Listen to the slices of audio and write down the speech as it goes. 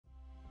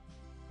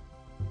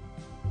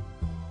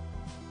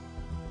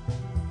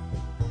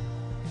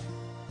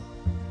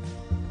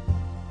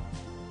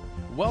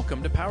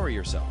Welcome to Power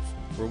Yourself,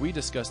 where we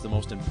discuss the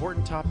most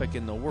important topic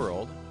in the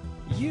world,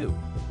 you.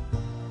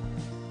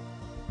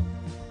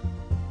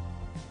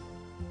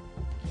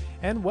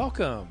 And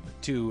welcome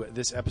to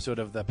this episode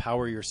of the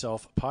Power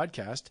Yourself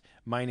podcast.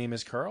 My name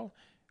is Carl.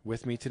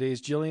 With me today is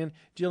Jillian.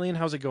 Jillian,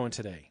 how's it going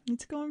today?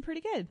 It's going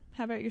pretty good.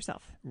 How about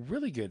yourself?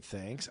 Really good,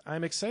 thanks.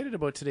 I'm excited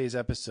about today's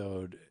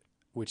episode,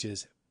 which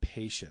is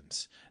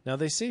patience. Now,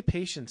 they say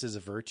patience is a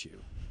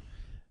virtue,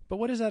 but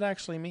what does that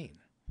actually mean?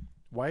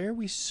 Why are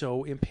we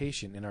so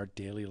impatient in our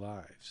daily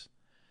lives?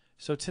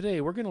 So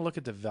today we're going to look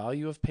at the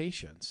value of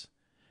patience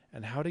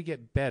and how to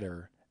get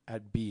better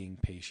at being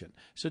patient.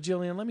 So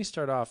Jillian, let me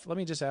start off. Let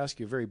me just ask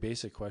you a very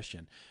basic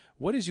question.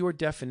 What is your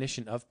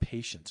definition of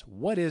patience?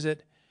 What is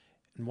it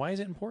and why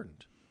is it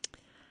important?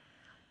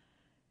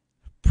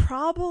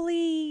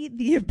 Probably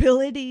the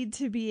ability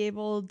to be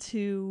able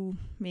to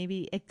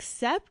maybe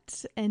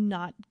accept and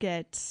not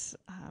get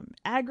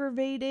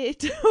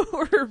aggravated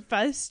or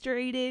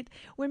frustrated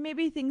when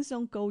maybe things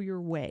don't go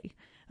your way.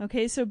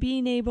 Okay, so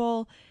being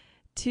able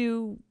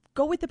to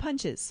go with the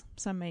punches,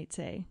 some might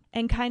say,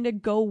 and kind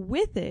of go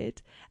with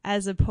it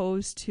as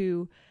opposed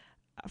to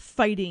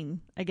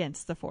fighting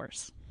against the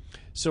force.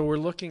 So we're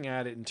looking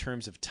at it in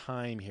terms of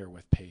time here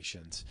with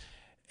patience.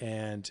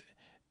 And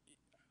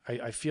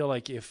I feel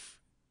like if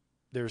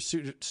there's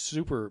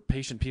super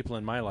patient people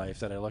in my life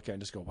that I look at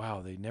and just go,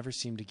 wow, they never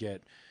seem to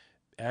get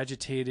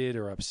agitated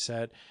or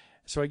upset.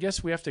 So I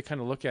guess we have to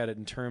kind of look at it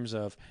in terms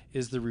of,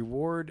 is the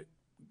reward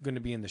going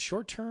to be in the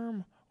short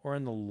term or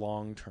in the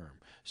long term?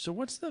 So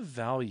what's the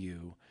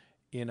value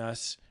in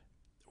us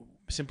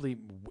simply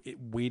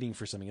waiting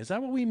for something? Is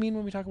that what we mean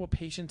when we talk about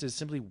patience, is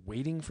simply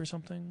waiting for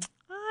something?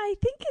 I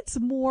think it's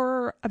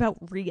more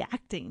about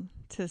reacting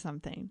to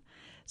something.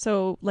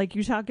 So like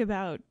you talk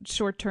about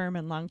short-term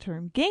and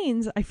long-term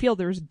gains, I feel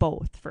there's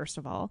both, first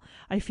of all.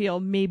 I feel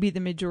maybe the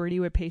majority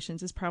with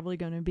patience is probably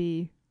going to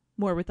be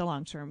more with the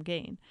long-term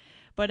gain.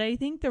 But I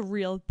think the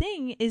real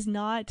thing is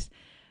not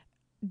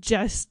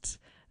just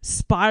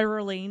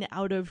spiraling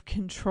out of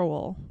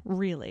control,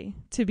 really,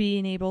 to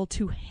being able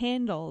to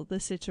handle the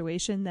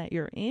situation that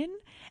you're in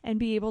and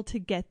be able to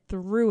get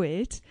through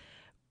it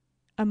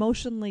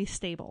emotionally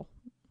stable.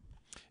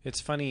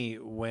 It's funny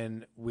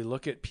when we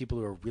look at people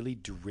who are really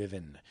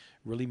driven,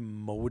 really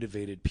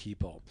motivated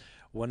people.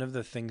 One of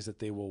the things that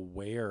they will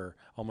wear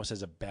almost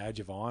as a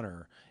badge of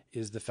honor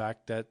is the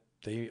fact that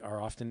they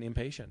are often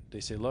impatient. They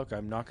say, look,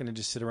 I'm not going to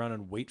just sit around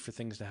and wait for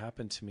things to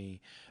happen to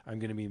me. I'm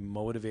going to be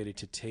motivated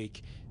to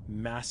take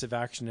massive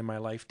action in my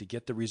life to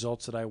get the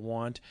results that I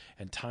want,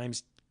 and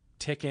time's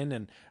ticking,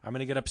 and I'm going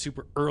to get up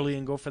super early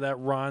and go for that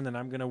run, and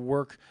I'm going to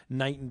work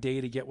night and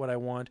day to get what I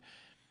want.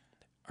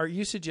 Are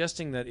you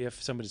suggesting that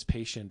if somebody's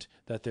patient,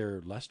 that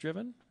they're less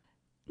driven?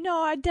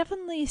 No, I'd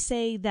definitely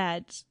say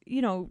that,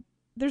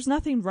 there's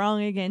nothing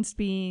wrong against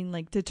being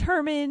like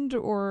determined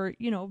or,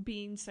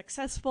 being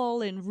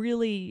successful and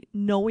really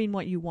knowing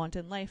what you want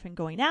in life and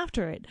going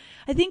after it.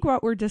 I think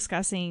what we're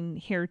discussing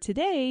here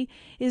today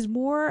is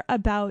more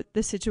about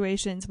the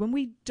situations when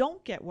we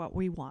don't get what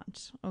we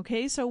want.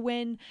 Okay, so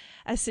when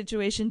a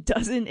situation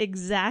doesn't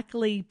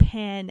exactly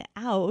pan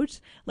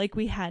out like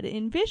we had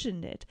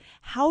envisioned it,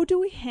 how do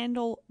we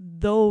handle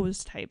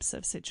those types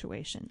of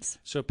situations?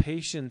 So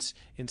patience,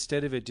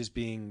 instead of it just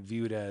being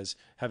viewed as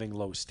having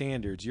low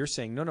standards, you're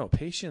saying, no,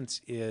 patience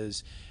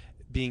is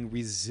being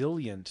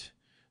resilient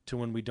to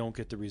when we don't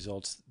get the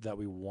results that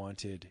we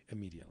wanted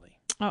immediately.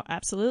 Oh,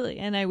 absolutely.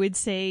 And I would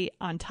say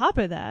on top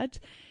of that,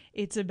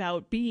 it's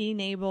about being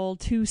able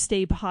to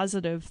stay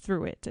positive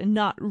through it and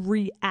not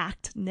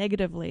react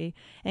negatively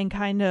and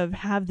kind of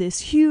have this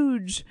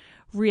huge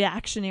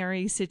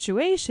reactionary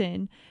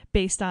situation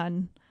based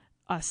on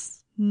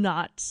us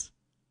not,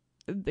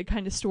 the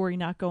kind of story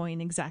not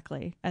going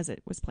exactly as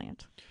it was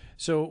planned.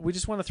 So we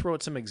just want to throw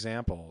out some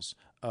examples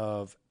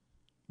of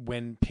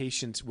when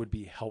patience would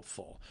be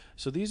helpful.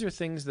 So these are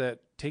things that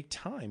take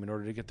time in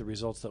order to get the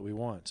results that we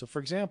want. So for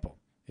example,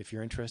 if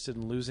you're interested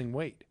in losing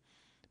weight,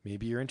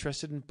 maybe you're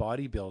interested in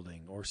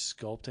bodybuilding or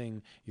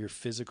sculpting your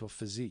physical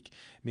physique,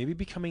 maybe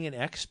becoming an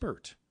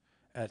expert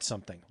at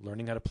something,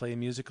 learning how to play a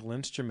musical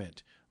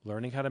instrument,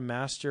 learning how to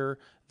master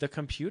the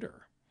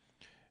computer.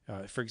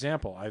 For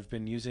example, I've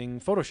been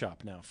using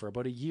Photoshop now for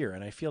about a year,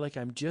 and I feel like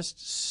I'm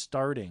just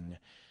starting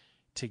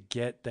to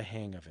get the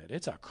hang of it.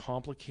 It's a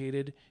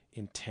complicated,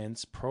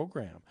 intense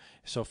program.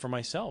 So for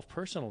myself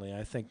personally,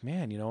 I think,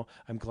 man,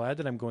 I'm glad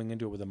that I'm going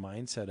into it with a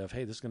mindset of,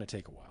 hey, this is going to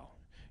take a while.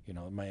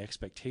 My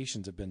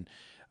expectations have been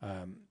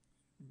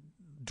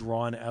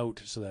drawn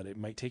out so that it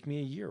might take me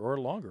a year or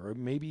longer, or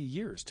maybe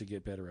years to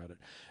get better at it.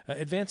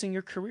 Advancing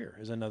your career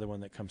is another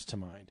one that comes to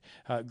mind.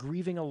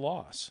 Grieving a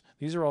loss.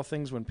 These are all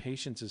things when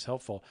patience is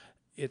helpful.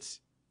 It's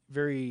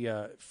very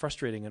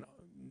frustrating and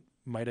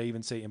might I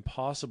even say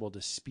impossible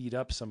to speed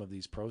up some of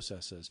these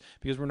processes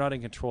because we're not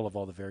in control of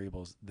all the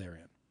variables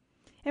therein.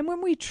 And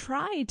when we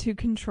try to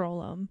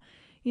control them,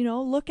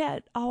 look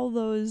at all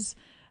those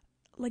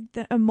like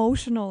the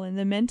emotional and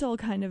the mental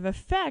kind of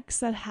effects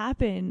that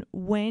happen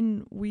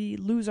when we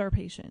lose our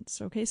patience.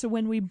 Okay, so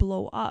when we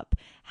blow up,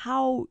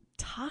 how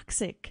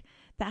toxic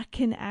that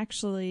can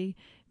actually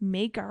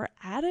make our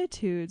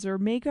attitudes or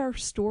make our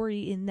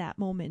story in that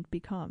moment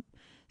become.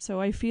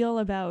 So I feel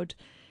about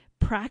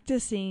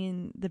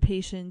practicing the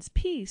patient's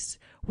piece,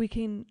 we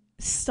can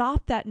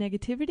stop that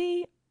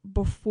negativity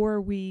before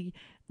we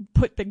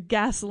put the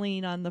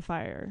gasoline on the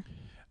fire.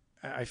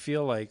 I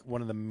feel like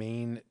one of the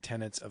main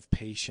tenets of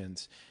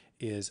patience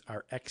is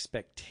our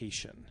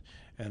expectation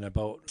and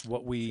about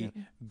what we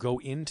go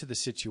into the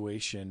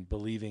situation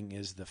believing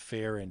is the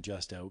fair and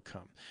just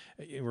outcome.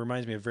 It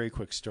reminds me of a very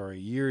quick story.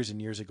 Years and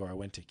years ago, I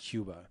went to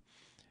Cuba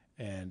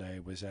and I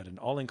was at an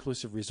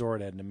all-inclusive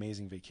resort. I had an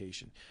amazing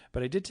vacation,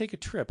 but I did take a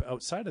trip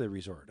outside of the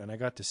resort and I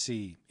got to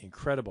see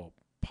incredible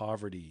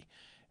poverty,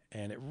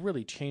 and it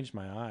really changed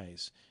my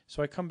eyes.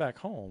 So I come back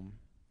home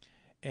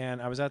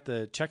and I was at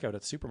the checkout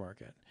at the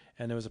supermarket,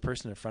 and there was a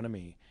person in front of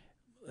me,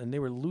 and they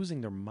were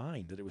losing their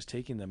mind that it was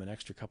taking them an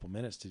extra couple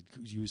minutes to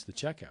use the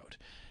checkout.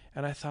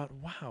 And I thought,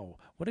 wow,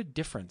 what a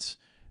difference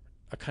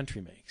a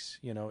country makes.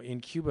 You know, in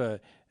Cuba,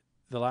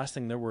 the last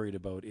thing they're worried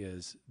about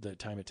is the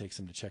time it takes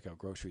them to check out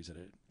groceries at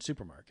a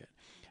supermarket.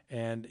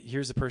 And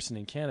here's a person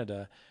in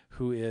Canada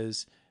who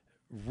is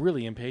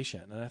really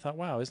impatient. And I thought,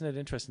 wow, isn't it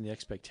interesting, the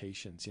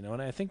expectations, you know?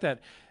 And I think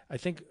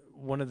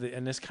one of the,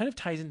 and this kind of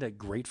ties into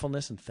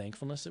gratefulness and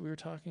thankfulness that we were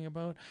talking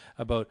about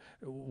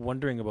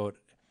wondering about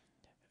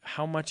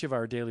how much of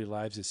our daily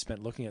lives is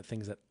spent looking at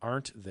things that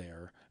aren't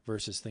there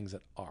versus things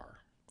that are.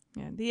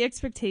 Yeah, the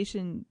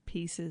expectation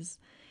piece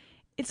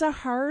it's a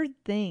hard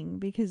thing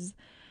because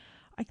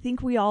I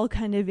think we all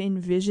kind of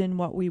envision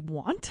what we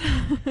want.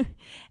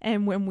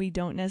 And when we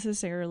don't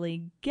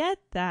necessarily get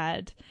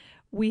that,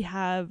 we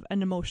have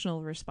an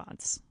emotional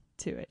response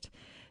to it.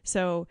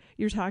 So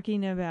you're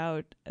talking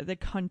about the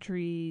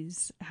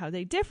countries, how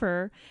they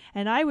differ.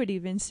 And I would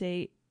even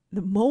say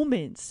the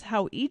moments,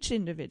 how each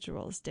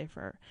individuals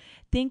differ.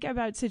 Think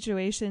about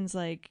situations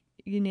like,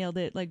 you nailed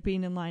it, like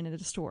being in line at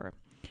a store.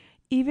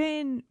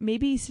 Even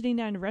maybe sitting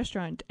down in a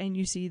restaurant and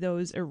you see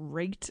those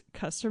irate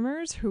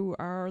customers who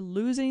are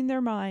losing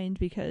their mind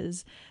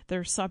because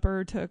their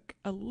supper took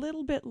a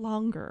little bit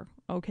longer,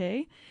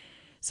 okay?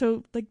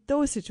 So like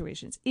those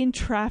situations in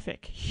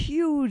traffic,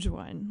 huge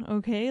one,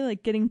 okay?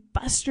 Like getting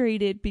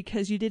frustrated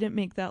because you didn't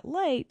make that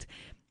light.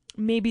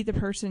 Maybe the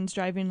person's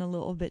driving a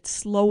little bit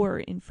slower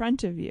in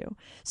front of you.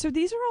 So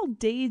these are all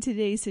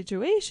day-to-day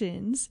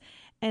situations.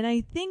 And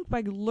I think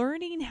by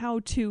learning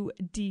how to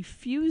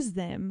diffuse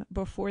them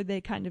before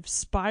they kind of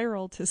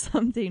spiral to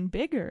something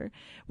bigger,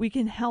 we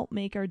can help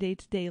make our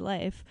day-to-day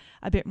life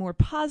a bit more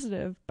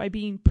positive by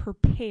being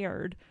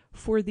prepared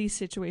for these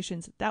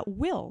situations that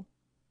will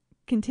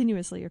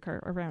continuously occur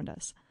around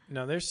us.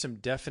 Now, there's some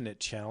definite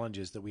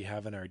challenges that we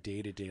have in our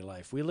day-to-day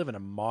life. We live in a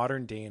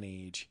modern day and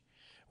age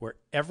where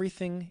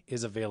everything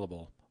is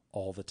available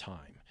all the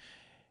time.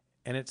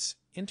 And it's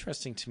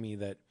interesting to me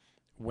that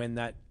when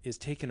that is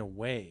taken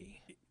away,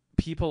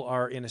 people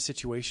are in a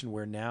situation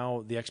where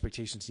now the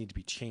expectations need to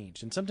be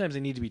changed. And sometimes they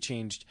need to be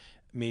changed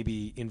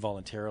maybe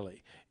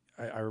involuntarily.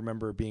 I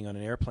remember being on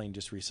an airplane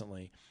just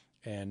recently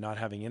and not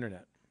having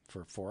internet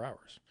for 4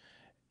 hours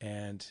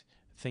and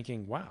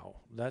thinking, wow,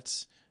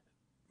 that's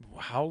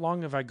how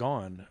long have I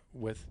gone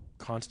with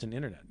constant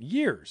internet?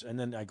 Years. And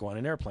then I go on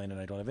an airplane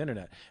and I don't have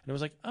internet. And it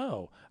was like,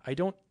 oh, I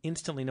don't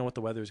instantly know what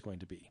the weather is going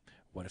to be.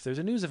 What if there's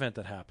a news event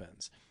that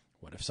happens?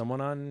 What if someone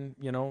on,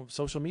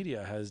 social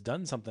media has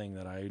done something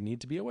that I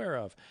need to be aware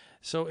of?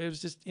 So it was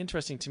just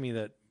interesting to me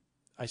that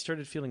I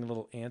started feeling a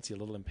little antsy, a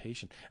little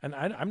impatient. And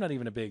I'm not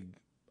even a big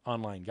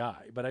online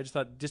guy, but I just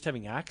thought just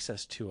having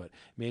access to it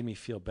made me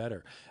feel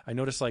better. I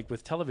noticed like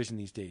with television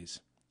these days,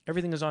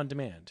 everything is on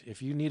demand.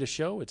 If you need a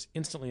show, it's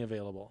instantly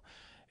available.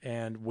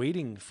 And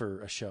waiting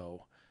for a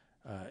show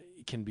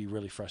can be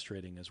really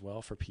frustrating as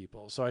well for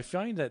people. So I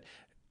find that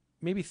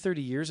maybe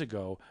 30 years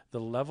ago, the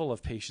level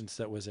of patience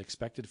that was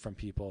expected from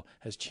people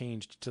has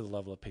changed to the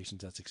level of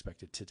patience that's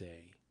expected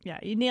today. Yeah,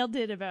 you nailed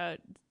it about,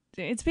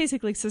 it's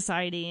basically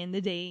society and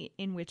the day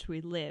in which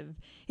we live.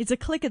 It's a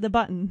click of the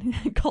button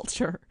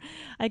culture.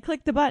 I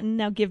click the button,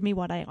 now give me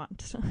what I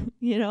want,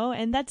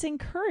 and that's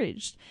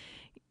encouraged.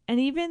 And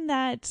even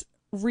that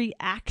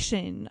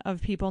reaction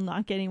of people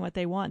not getting what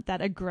they want,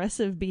 that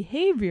aggressive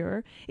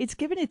behavior, it's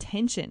given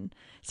attention.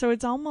 So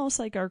it's almost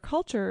like our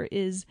culture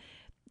is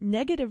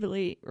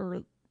negatively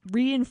or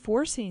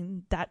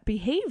reinforcing that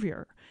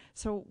behavior.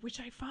 So, which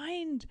I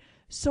find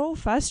so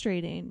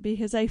frustrating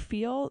because I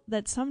feel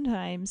that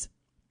sometimes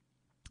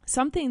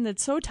something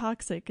that's so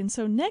toxic and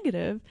so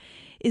negative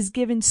is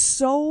given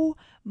so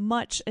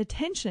much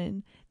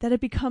attention that it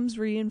becomes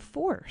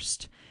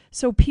reinforced.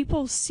 So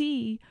people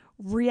see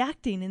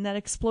reacting in that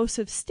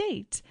explosive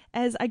state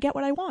as I get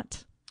what I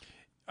want.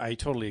 I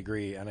totally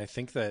agree. And I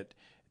think that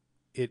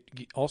it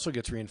also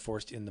gets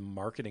reinforced in the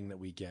marketing that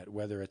we get,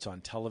 whether it's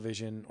on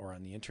television or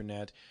on the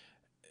internet.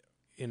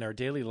 In our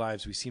daily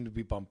lives, we seem to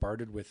be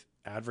bombarded with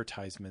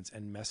advertisements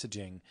and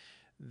messaging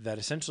that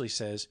essentially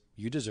says,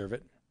 you deserve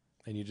it,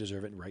 and you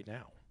deserve it right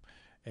now.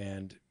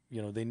 And,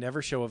 they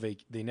never show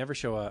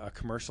a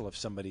commercial of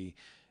somebody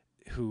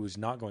who's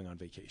not going on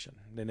vacation.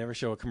 They never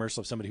show a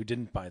commercial of somebody who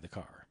didn't buy the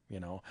car,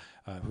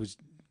 who's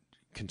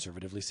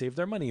conservatively save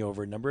their money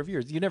over a number of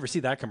years. You never see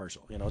that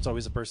commercial. It's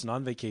always the person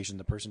on vacation,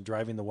 the person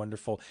driving the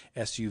wonderful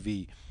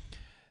SUV.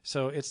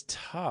 So it's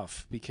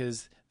tough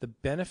because the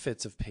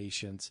benefits of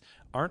patience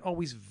aren't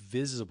always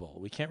visible.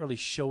 We can't really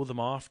show them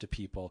off to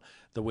people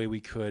the way we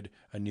could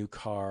a new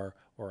car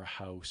or a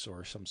house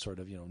or some sort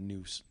of,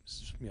 new,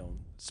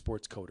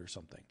 sports coat or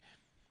something.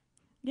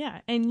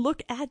 Yeah, and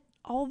look at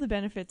all the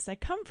benefits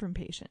that come from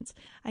patience.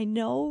 I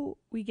know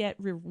we get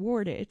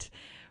rewarded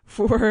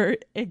for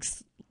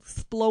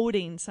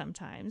exploding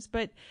sometimes,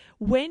 but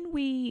when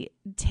we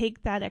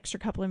take that extra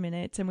couple of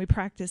minutes and we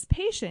practice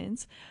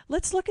patience,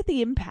 let's look at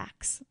the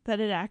impacts that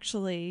it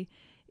actually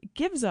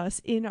gives us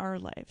in our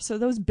life. So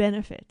those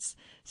benefits.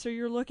 So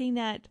you're looking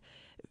at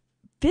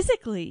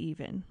physically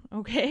even,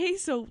 okay?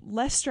 So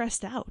less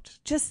stressed out.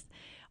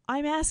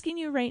 I'm asking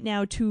you right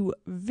now to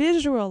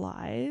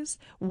visualize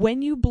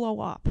when you blow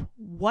up,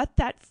 what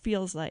that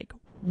feels like,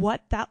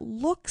 what that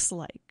looks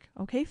like,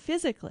 okay,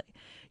 physically.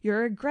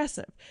 You're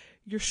aggressive.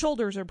 Your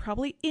shoulders are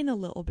probably in a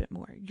little bit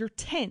more. You're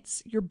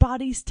tense. Your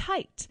body's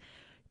tight.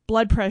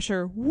 Blood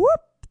pressure,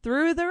 whoop,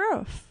 through the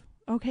roof,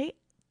 okay?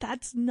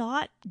 That's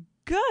not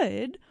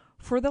good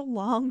for the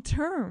long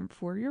term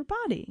for your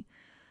body.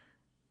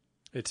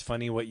 It's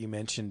funny what you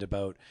mentioned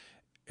about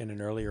in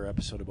an earlier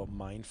episode about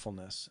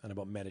mindfulness and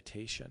about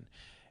meditation.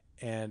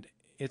 And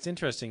it's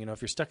interesting,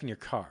 if you're stuck in your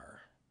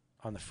car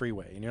on the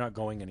freeway and you're not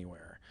going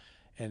anywhere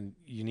and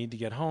you need to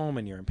get home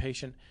and you're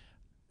impatient,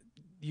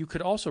 you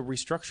could also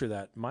restructure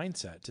that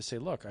mindset to say,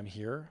 look, I'm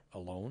here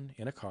alone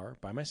in a car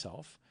by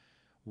myself.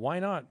 Why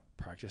not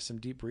practice some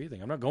deep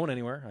breathing? I'm not going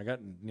anywhere. I got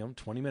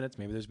 20 minutes.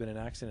 Maybe there's been an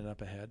accident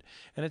up ahead.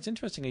 And it's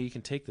interesting how you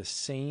can take the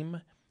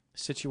same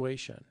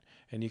situation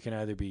and you can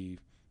either be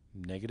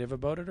negative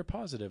about it or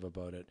positive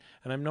about it.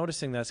 And I'm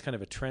noticing that's kind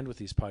of a trend with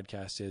these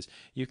podcasts is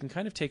you can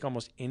kind of take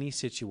almost any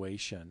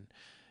situation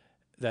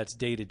that's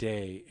day to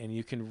day and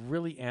you can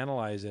really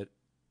analyze it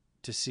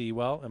to see,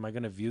 well, am I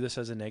going to view this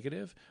as a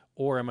negative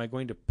or am I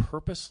going to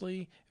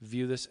purposely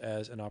view this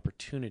as an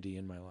opportunity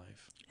in my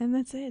life? And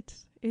that's it.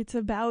 It's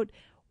about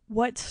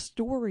what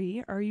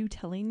story are you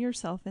telling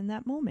yourself in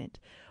that moment?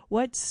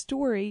 What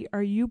story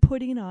are you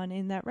putting on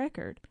in that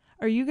record?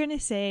 Are you going to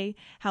say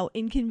how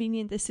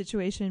inconvenient this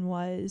situation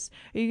was?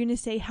 Are you going to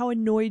say how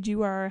annoyed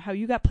you are, how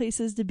you got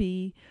places to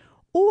be?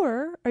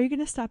 Or are you going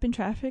to stop in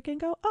traffic and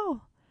go,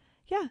 oh,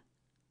 yeah,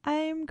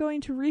 I'm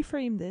going to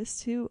reframe this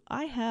to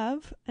I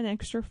have an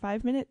extra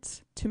 5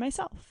 minutes to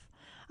myself.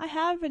 I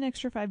have an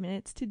extra 5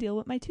 minutes to deal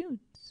with my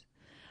tunes.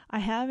 I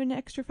have an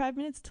extra 5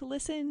 minutes to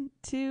listen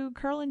to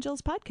Carl and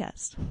Jill's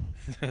podcast.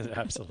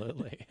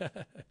 Absolutely.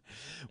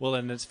 Well,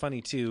 and it's funny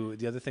too.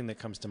 The other thing that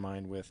comes to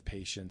mind with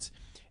patience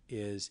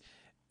is,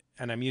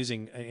 and I'm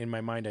using in my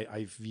mind,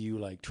 I view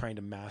like trying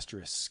to master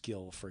a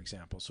skill, for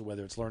example. So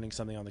whether it's learning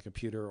something on the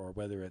computer or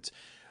whether it's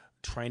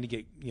trying to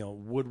get,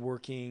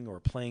 woodworking or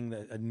playing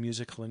a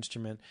musical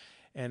instrument.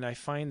 And I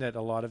find that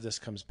a lot of this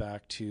comes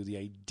back to the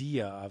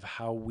idea of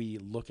how we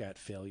look at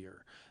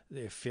failure.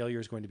 If failure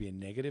is going to be a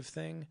negative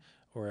thing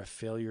or if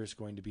failure is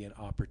going to be an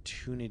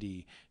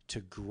opportunity to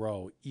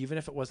grow, even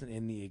if it wasn't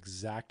in the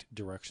exact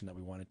direction that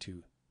we wanted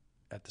to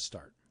at the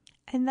start.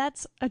 And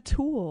that's a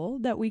tool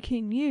that we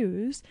can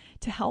use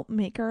to help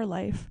make our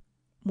life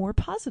more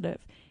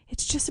positive.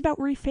 It's just about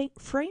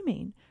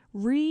reframing.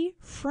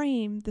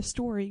 Reframe the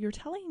story you're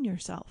telling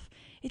yourself.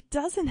 It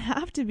doesn't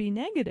have to be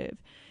negative.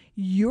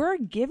 You're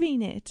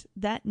giving it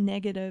that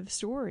negative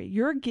story.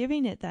 You're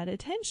giving it that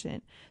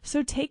attention.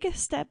 So take a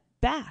step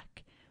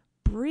back.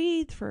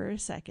 Breathe for a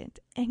second.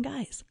 And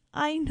guys,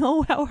 I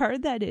know how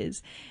hard that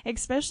is,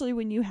 especially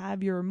when you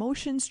have your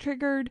emotions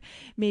triggered.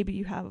 Maybe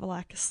you have a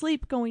lack of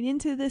sleep going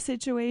into this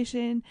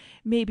situation.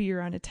 Maybe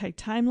you're on a tight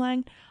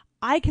timeline.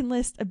 I can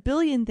list a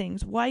billion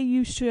things why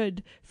you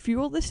should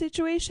fuel the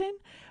situation,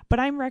 but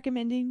I'm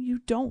recommending you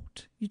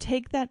don't. You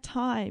take that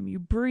time, you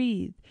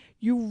breathe,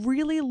 you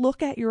really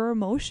look at your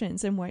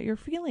emotions and what you're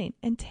feeling,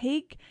 and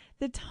take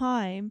the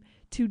time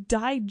to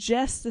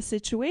digest the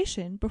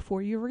situation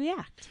before you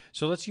react.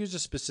 So let's use a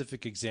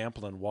specific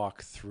example and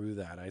walk through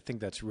that. I think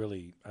that's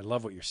really, I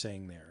love what you're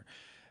saying there.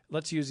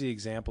 Let's use the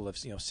example of,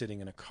 sitting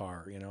in a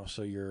car,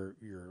 so you're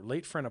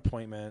late for an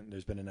appointment,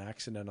 there's been an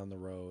accident on the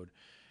road.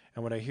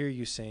 And what I hear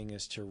you saying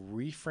is to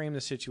reframe the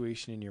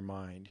situation in your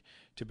mind,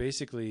 to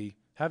basically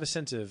have a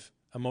sense of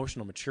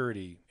emotional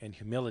maturity and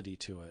humility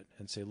to it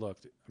and say, look,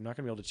 I'm not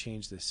going to be able to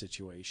change this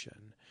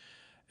situation.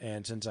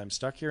 And since I'm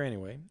stuck here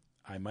anyway,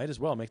 I might as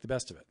well make the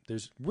best of it.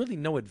 There's really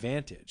no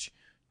advantage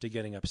to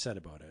getting upset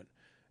about it.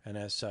 And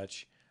as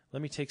such,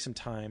 let me take some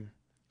time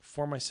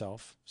for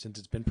myself since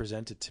it's been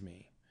presented to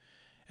me.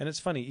 And it's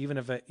funny,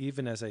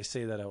 even as I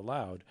say that out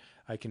loud,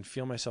 I can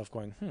feel myself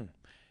going,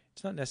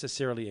 it's not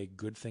necessarily a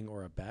good thing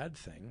or a bad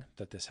thing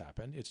that this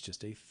happened. It's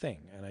just a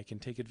thing, and I can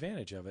take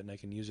advantage of it, and I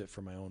can use it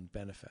for my own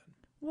benefit.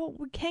 Well,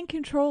 we can't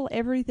control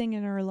everything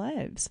in our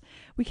lives.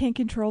 We can't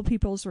control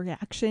people's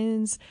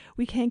reactions.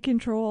 We can't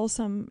control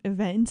some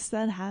events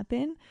that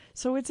happen.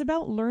 So it's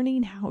about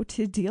learning how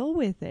to deal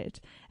with it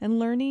and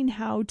learning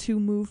how to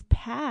move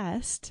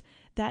past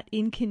that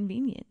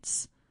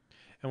inconvenience.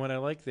 And what I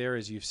like there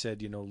is you've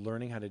said,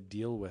 learning how to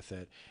deal with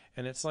it.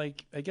 And it's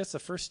like, I guess the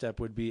first step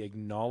would be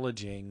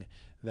acknowledging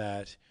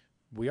that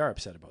we are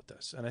upset about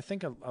this. And I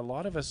think a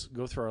lot of us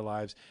go through our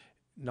lives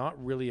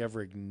not really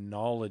ever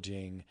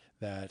acknowledging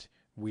that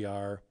we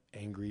are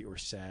angry or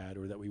sad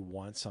or that we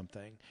want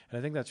something. And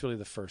I think that's really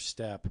the first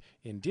step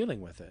in dealing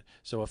with it.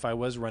 So if I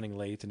was running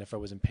late and if I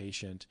was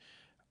impatient,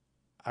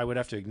 I would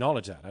have to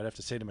acknowledge that. I'd have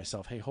to say to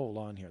myself, hey, hold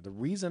on here. The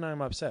reason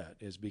I'm upset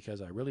is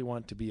because I really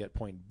want to be at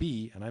point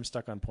B and I'm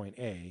stuck on point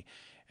A.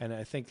 And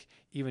I think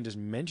even just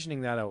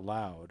mentioning that out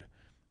loud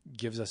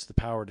gives us the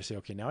power to say,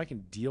 okay, now I can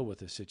deal with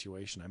this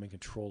situation. I'm in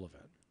control of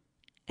it.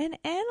 And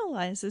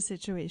analyze the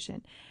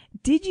situation.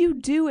 Did you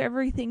do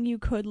everything you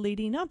could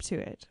leading up to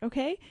it?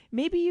 Okay.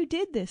 Maybe you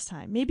did this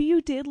time. Maybe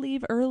you did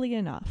leave early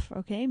enough.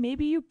 Okay.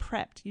 Maybe you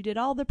prepped. You did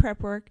all the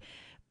prep work,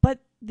 but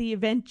the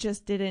event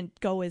just didn't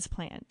go as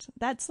planned.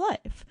 That's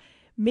life.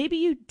 Maybe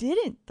you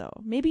didn't,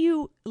 though. Maybe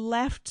you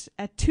left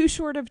at too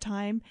short of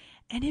time.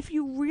 And if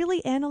you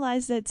really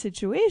analyze that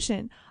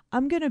situation,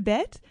 I'm going to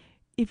bet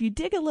if you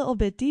dig a little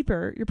bit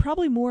deeper, you're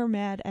probably more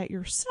mad at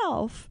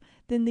yourself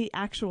than the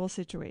actual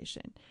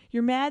situation.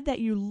 You're mad that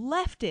you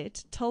left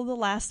it till the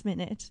last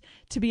minute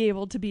to be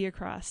able to be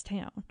across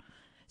town.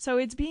 So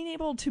it's being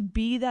able to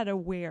be that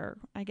aware,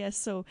 I guess.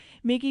 So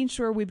making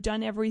sure we've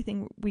done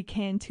everything we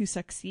can to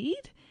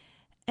succeed.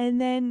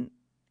 And then,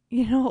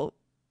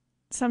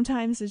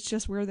 sometimes it's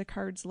just where the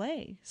cards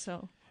lay.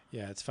 So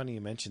yeah, it's funny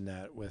you mentioned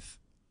that.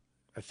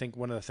 I think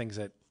one of the things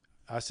that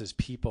us as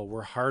people,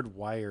 we're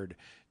hardwired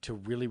to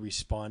really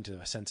respond to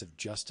a sense of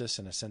justice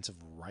and a sense of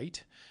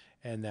right.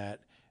 And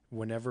that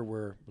whenever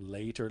we're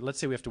late, or let's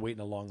say we have to wait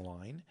in a long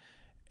line,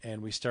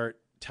 and we start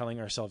telling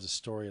ourselves a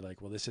story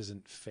like, well, this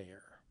isn't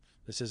fair.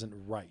 This isn't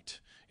right.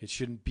 It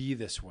shouldn't be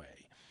this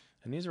way.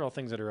 And these are all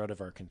things that are out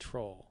of our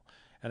control.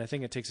 And I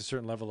think it takes a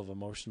certain level of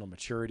emotional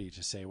maturity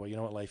to say, well, you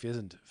know what? Life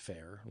isn't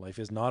fair. Life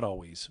is not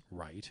always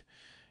right.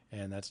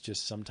 And that's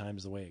just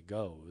sometimes the way it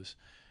goes.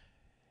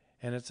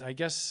 And it's, I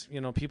guess,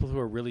 people who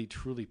are really,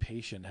 truly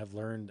patient have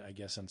learned, I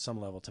guess, on some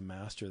level to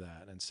master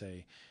that and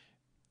say,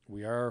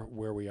 we are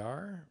where we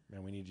are,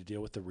 and we need to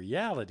deal with the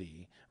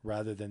reality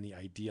rather than the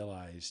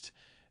idealized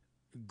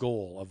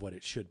goal of what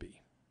it should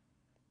be.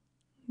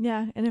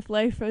 Yeah, and if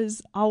life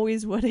is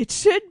always what it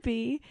should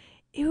be,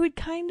 it would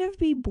kind of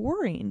be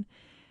boring.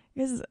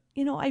 Because,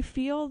 I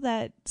feel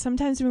that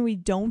sometimes when we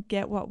don't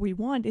get what we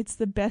want, it's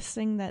the best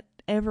thing that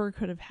ever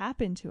could have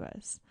happened to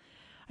us.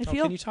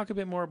 Can you talk a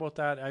bit more about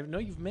that? I know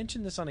you've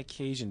mentioned this on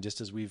occasion,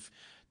 just as we've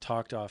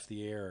talked off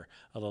the air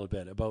a little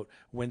bit, about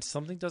when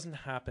something doesn't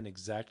happen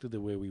exactly the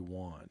way we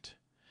want,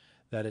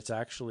 that it's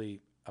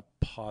actually a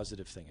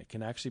positive thing. It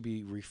can actually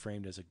be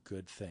reframed as a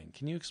good thing.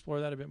 Can you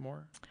explore that a bit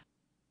more?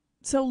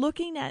 So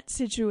looking at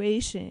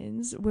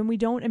situations when we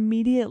don't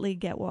immediately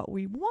get what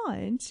we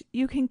want,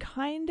 you can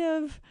kind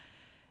of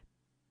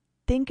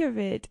think of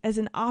it as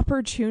an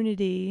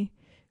opportunity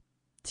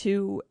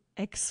to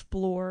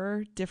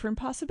explore different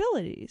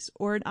possibilities,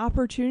 or an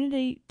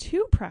opportunity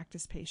to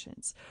practice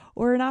patience,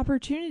 or an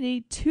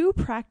opportunity to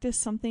practice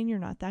something you're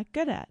not that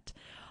good at.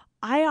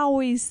 I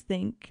always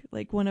think,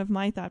 like, one of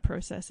my thought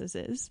processes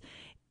is,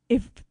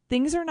 if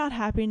things are not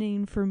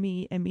happening for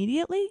me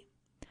immediately,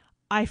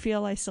 I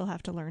feel I still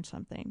have to learn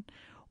something,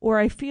 or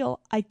I feel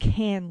I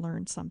can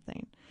learn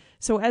something.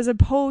 So as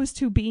opposed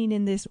to being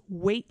in this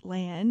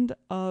wasteland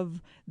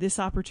of this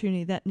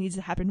opportunity that needs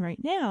to happen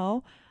right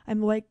now,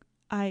 I'm like,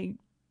 I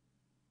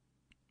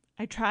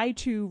try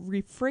to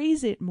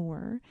rephrase it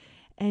more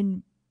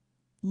and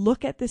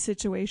look at the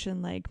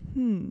situation like,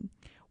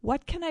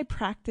 what can I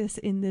practice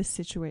in this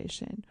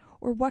situation?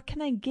 Or what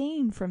can I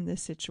gain from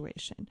this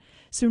situation?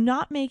 So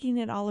not making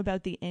it all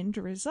about the end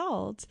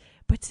result,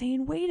 but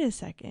saying, wait a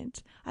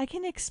second, I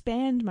can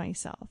expand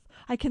myself.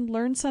 I can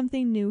learn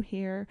something new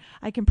here.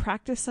 I can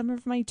practice some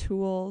of my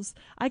tools.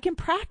 I can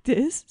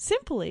practice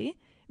simply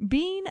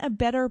being a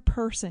better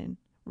person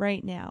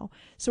right now.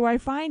 So I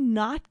find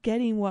not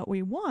getting what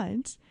we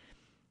want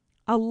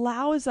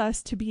allows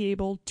us to be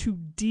able to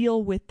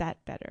deal with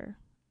that better.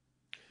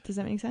 Does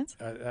that make sense?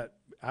 That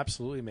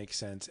absolutely makes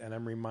sense. And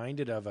I'm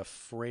reminded of a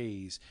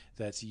phrase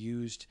that's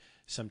used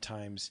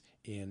sometimes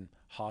in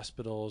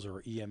hospitals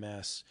or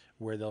EMS,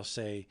 where they'll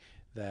say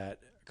that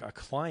a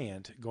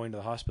client going to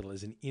the hospital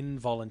is an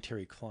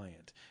involuntary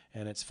client.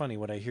 And it's funny,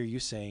 what I hear you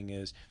saying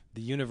is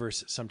the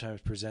universe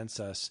sometimes presents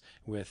us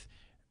with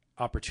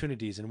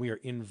opportunities, and we are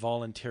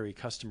involuntary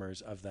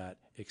customers of that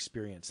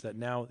experience. That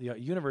now the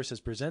universe has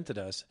presented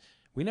us,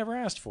 we never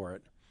asked for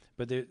it,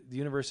 but the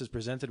universe has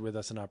presented with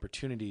us an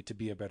opportunity to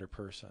be a better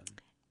person.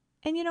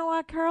 And you know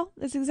what, Carl?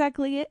 That's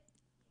exactly it.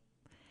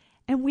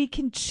 And we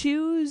can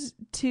choose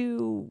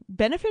to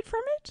benefit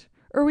from it,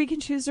 or we can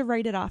choose to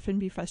write it off and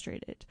be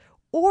frustrated,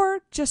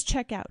 or just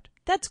check out.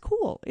 That's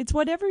cool. It's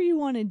whatever you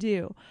want to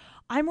do.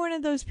 I'm one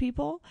of those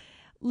people.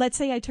 Let's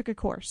say I took a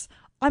course.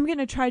 I'm going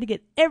to try to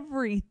get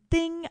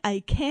everything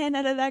I can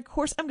out of that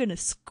course. I'm going to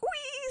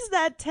squeeze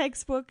that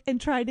textbook and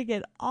try to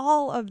get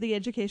all of the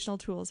educational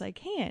tools I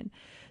can.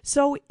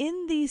 So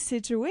in these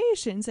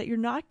situations that you're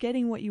not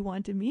getting what you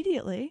want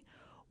immediately,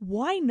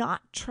 why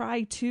not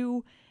try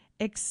to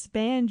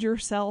expand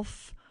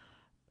yourself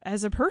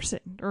as a person,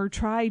 or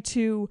try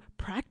to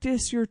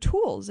practice your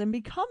tools and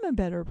become a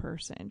better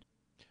person?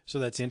 So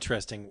that's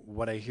interesting.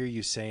 What I hear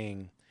you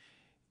saying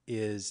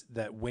is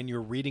that when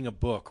you're reading a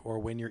book or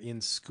when you're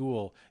in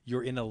school,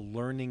 you're in a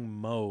learning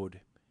mode.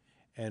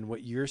 And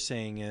what you're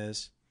saying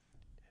is,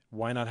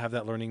 why not have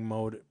that learning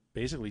mode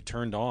basically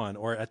turned on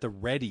or at the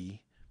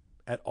ready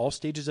at all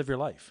stages of your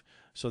life,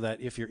 so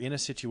that if you're in a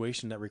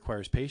situation that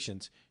requires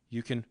patience,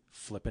 you can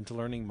flip into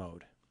learning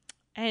mode.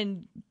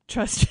 And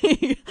trust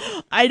me,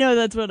 I know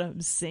that's what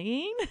I'm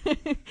saying.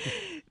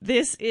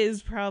 This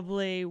is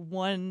probably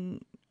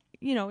one,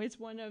 it's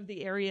one of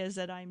the areas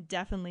that I'm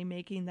definitely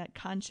making that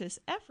conscious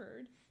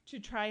effort to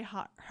try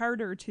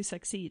harder to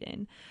succeed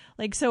in.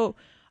 So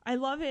I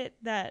love it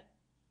that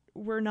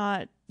we're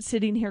not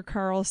sitting here,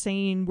 Carl,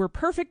 saying we're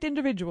perfect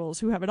individuals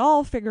who have it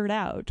all figured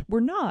out.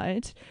 We're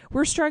not.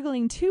 We're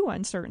struggling too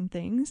on certain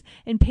things,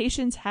 and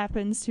patience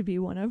happens to be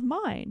one of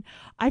mine.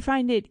 I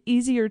find it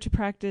easier to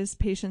practice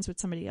patience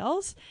with somebody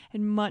else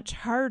and much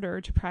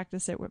harder to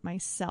practice it with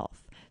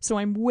myself. So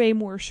I'm way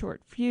more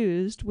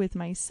short-fused with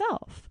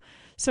myself.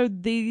 So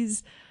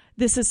this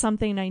is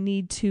something I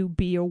need to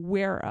be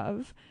aware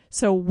of.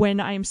 So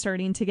when I'm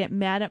starting to get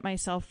mad at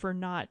myself for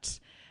not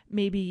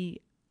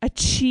maybe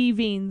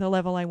achieving the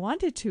level I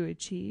wanted to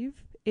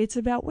achieve, it's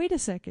about, wait a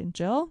second,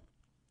 Jill,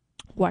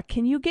 what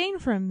can you gain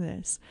from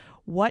this?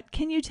 What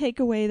can you take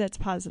away that's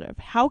positive?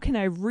 How can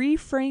I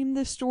reframe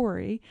the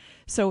story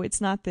so it's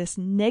not this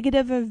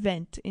negative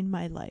event in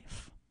my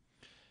life?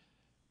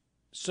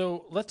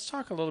 So let's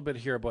talk a little bit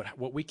here about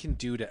what we can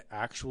do to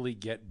actually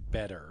get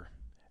better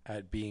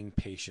at being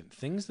patient,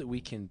 things that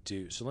we can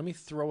do. So let me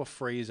throw a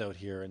phrase out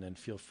here and then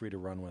feel free to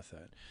run with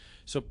it.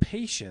 So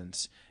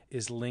patience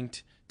is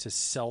linked to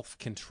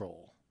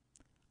self-control.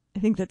 I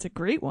think that's a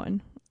great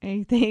one.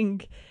 I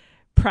think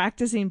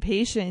practicing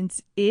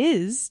patience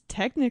is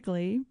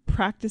technically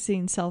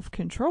practicing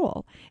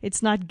self-control.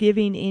 It's not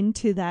giving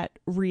into that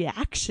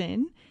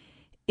reaction.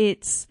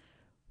 It's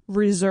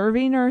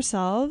reserving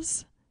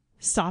ourselves,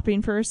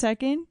 stopping for a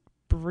second,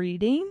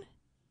 breathing,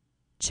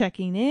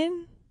 checking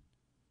in,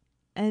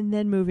 and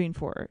then moving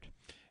forward.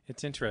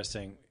 It's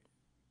interesting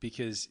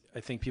because I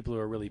think people who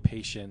are really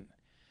patient,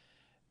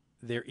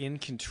 they're in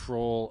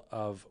control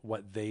of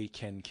what they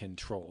can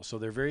control. So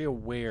they're very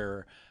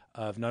aware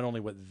of not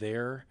only what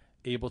they're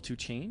able to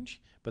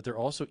change, but they're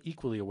also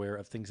equally aware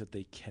of things that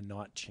they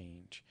cannot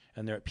change.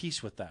 And they're at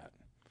peace with that.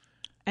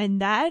 And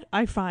that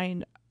I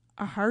find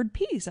a hard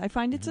piece. I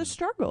find it's a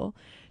struggle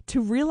to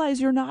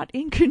realize you're not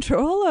in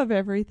control of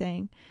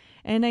everything.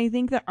 And I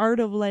think the art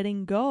of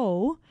letting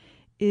go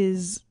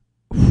is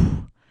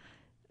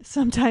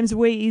sometimes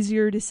way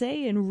easier to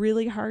say and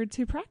really hard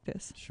to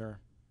practice. Sure.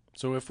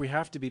 So if we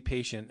have to be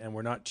patient and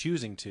we're not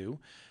choosing to,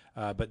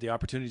 but the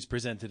opportunities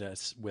presented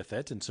us with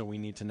it, and so we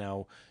need to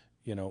now,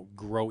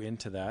 grow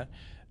into that,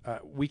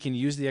 we can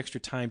use the extra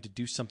time to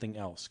do something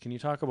else. Can you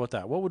talk about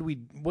that?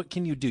 What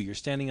can you do? You're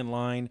standing in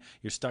line,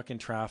 you're stuck in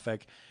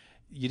traffic,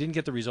 you didn't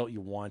get the result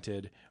you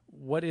wanted.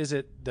 What is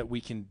it that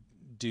we can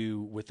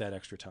do with that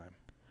extra time?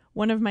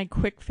 One of my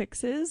quick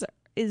fixes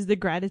is the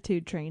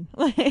gratitude train.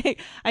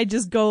 I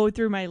just go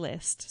through my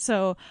list.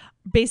 So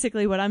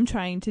basically what I'm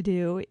trying to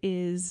do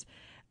is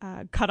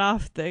cut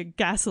off the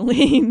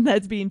gasoline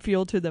that's being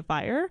fueled to the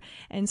fire.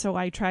 And so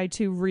I try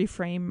to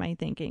reframe my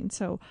thinking.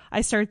 So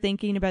I start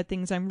thinking about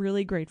things I'm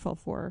really grateful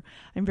for,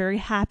 I'm very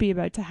happy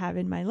about to have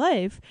in my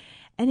life.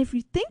 And if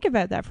you think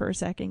about that for a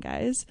second,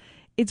 guys,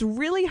 it's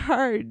really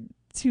hard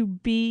to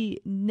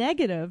be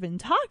negative and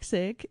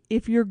toxic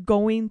if you're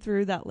going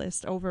through that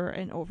list over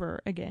and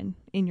over again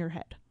in your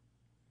head.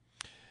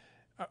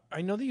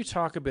 I know that you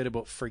talk a bit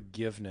about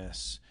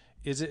forgiveness.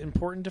 Is it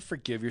important to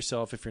forgive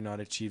yourself if you're not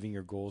achieving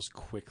your goals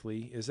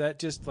quickly? Is that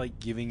just like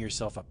giving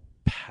yourself a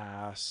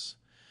pass?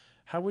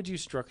 How would you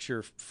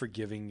structure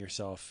forgiving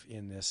yourself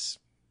in this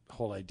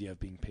whole idea of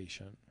being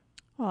patient?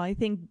 Well, I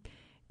think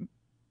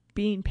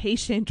being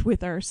patient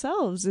with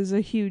ourselves is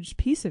a huge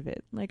piece of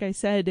it. Like I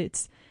said,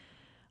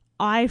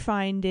 I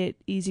find it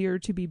easier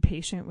to be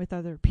patient with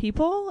other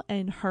people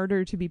and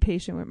harder to be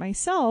patient with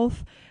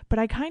myself, but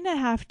I kind of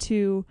have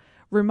to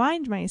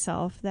remind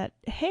myself that,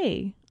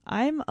 hey,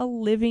 I'm a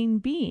living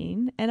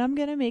being and I'm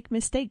going to make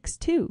mistakes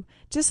too,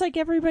 just like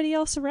everybody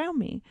else around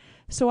me.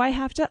 So I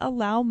have to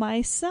allow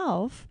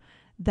myself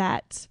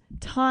that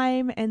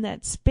time and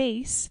that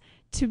space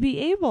to be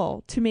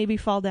able to maybe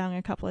fall down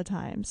a couple of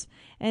times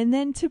and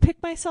then to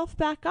pick myself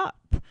back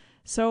up.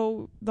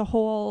 So the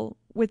whole,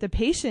 with the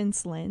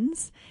patience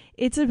lens,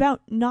 it's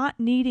about not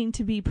needing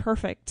to be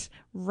perfect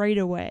right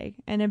away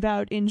and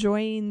about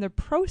enjoying the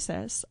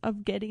process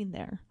of getting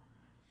there.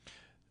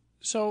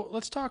 So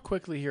let's talk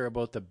quickly here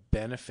about the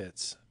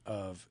benefits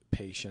of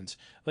patience.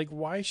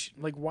 Why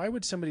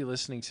would somebody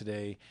listening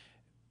today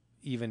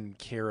even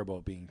care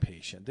about being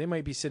patient? They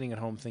might be sitting at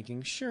home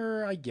thinking,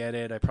 sure, I get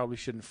it. I probably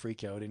shouldn't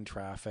freak out in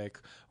traffic,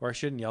 or I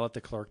shouldn't yell at the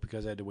clerk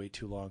because I had to wait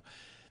too long.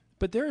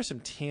 But there are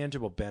some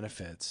tangible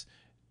benefits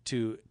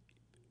to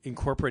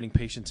incorporating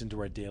patience into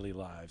our daily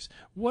lives,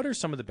 what are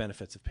some of the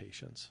benefits of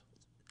patience?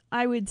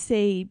 I would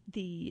say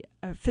the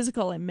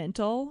physical and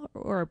mental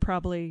are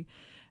probably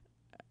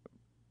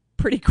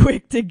pretty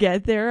quick to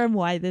get there, and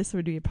why this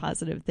would be a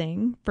positive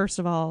thing. First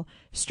of all,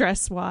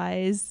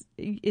 stress-wise,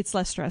 it's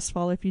less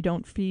stressful if you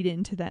don't feed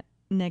into that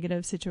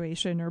negative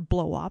situation or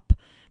blow up.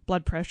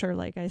 Blood pressure,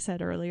 like I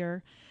said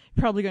earlier,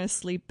 you're probably going to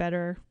sleep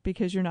better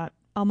because you're not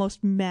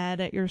almost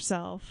mad at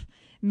yourself.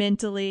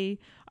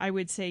 Mentally, I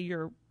would say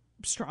you're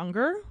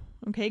stronger,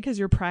 okay, because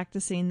you're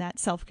practicing that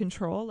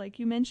self-control like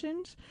you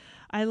mentioned.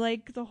 I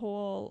like the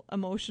whole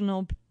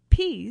emotional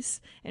piece,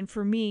 and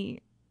for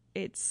me,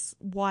 it's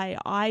why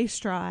I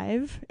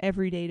strive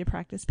every day to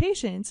practice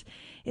patience,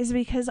 is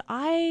because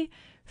I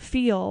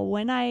feel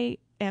when I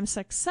am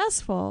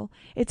successful,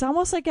 it's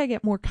almost like I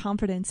get more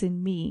confidence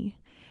in me,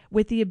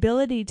 with the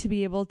ability to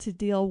be able to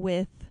deal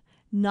with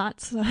not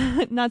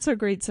so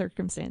great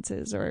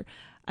circumstances or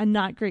a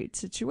not great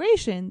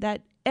situation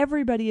that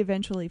everybody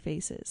eventually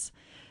faces.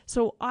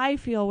 So I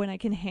feel when I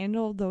can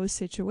handle those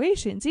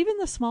situations, even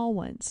the small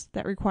ones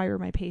that require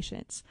my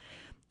patience,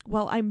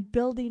 well, I'm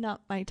building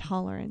up my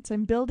tolerance.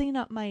 I'm building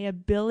up my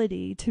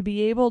ability to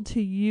be able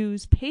to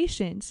use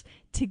patience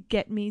to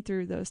get me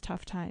through those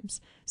tough times.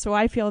 So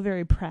I feel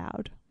very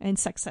proud and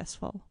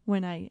successful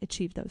when I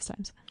achieve those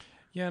times.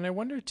 Yeah, and I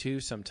wonder too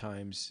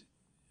sometimes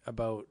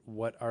about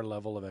what our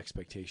level of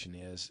expectation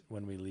is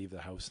when we leave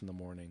the house in the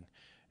morning.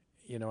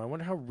 You know, I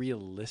wonder how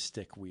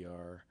realistic we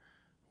are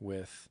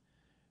with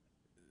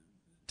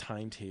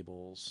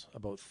timetables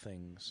about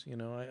things. You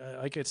know,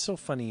 I like, it's so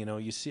funny, you know,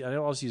 you see, I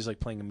always use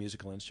like playing a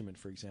musical instrument,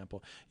 for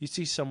example. You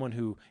see someone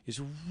who is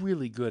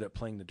really good at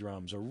playing the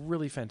drums or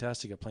really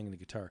fantastic at playing the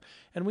guitar,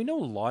 and we know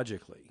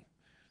logically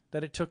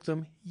that it took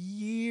them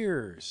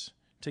years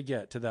to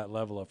get to that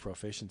level of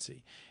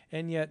proficiency.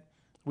 And yet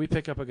we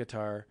pick up a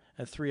guitar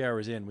and 3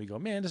 hours in, we go,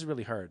 man, this is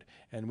really hard.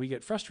 And we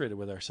get frustrated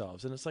with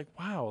ourselves. And it's like,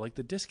 wow, like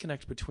the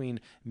disconnect between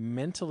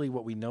mentally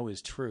what we know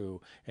is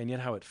true and yet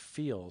how it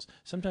feels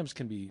sometimes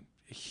can be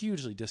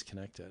hugely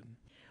disconnected.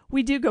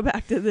 We do go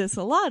back to this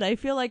a lot. I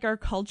feel like our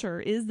culture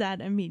is that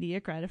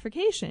immediate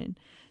gratification.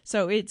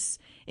 So it's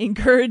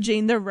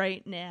encouraging the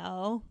right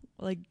now,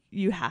 like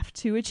you have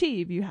to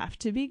achieve, you have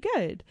to be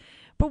good.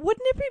 But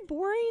wouldn't it be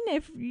boring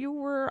if you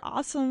were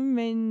awesome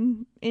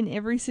in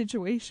every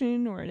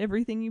situation or in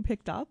everything you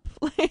picked up?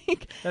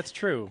 Like, that's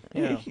true.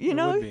 Yeah, you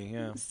know, it would be,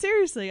 yeah.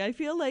 Seriously, I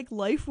feel like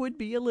life would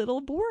be a little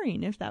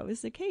boring if that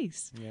was the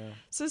case. Yeah.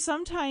 So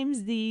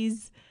sometimes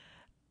these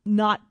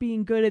not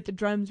being good at the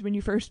drums when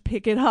you first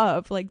pick it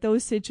up, like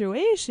those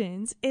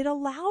situations, it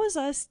allows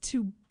us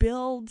to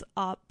build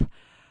up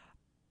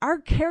our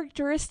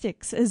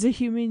characteristics as a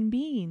human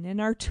being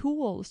and our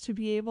tools to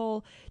be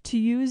able to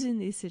use in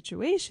these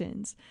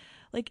situations.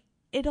 Like,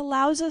 it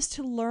allows us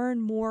to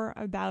learn more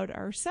about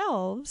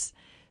ourselves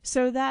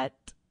so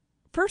that,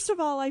 first of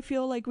all, I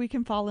feel like we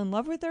can fall in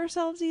love with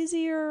ourselves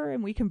easier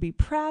and we can be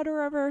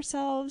prouder of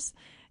ourselves.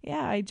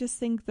 Yeah, I just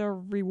think the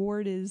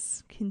reward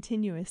is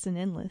continuous and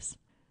endless.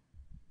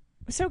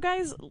 So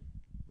guys,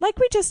 like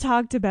we just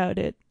talked about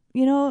it,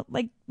 you know,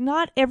 like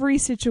not every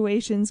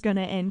situation's going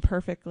to end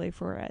perfectly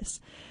for us.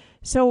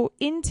 So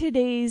in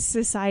today's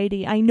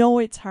society, I know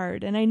it's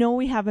hard and I know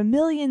we have a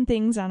million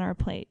things on our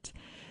plate.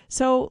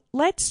 So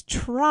let's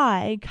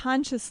try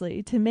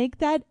consciously to make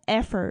that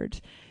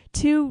effort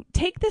to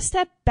take the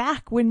step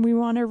back when we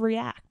want to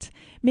react.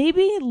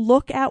 Maybe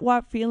look at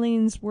what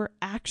feelings we're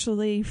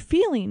actually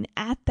feeling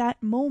at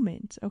that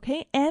moment,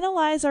 okay?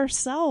 Analyze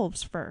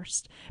ourselves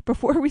first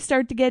before we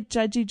start to get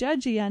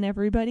judgy on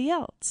everybody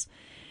else.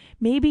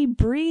 Maybe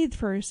breathe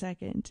for a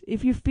second.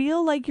 If you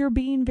feel like you're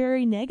being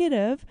very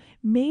negative,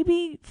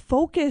 maybe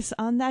focus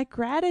on that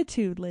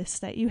gratitude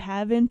list that you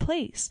have in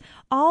place.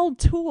 All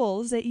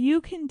tools that you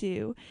can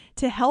do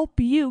to help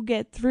you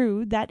get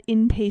through that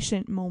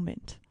impatient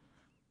moment.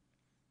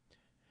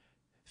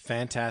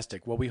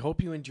 Fantastic. Well, we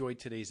hope you enjoyed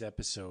today's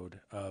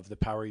episode of the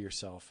Power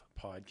Yourself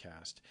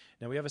podcast.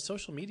 Now, we have a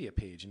social media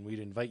page, and we'd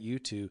invite you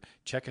to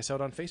check us out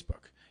on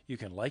Facebook. You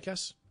can like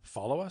us,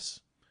 follow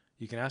us,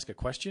 you can ask a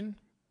question,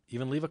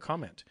 even leave a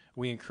comment.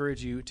 We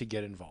encourage you to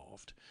get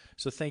involved.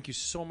 So thank you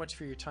so much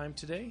for your time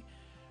today.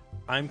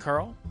 I'm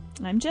Carl.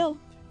 I'm Jill.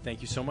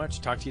 Thank you so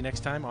much. Talk to you next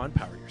time on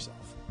Power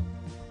Yourself.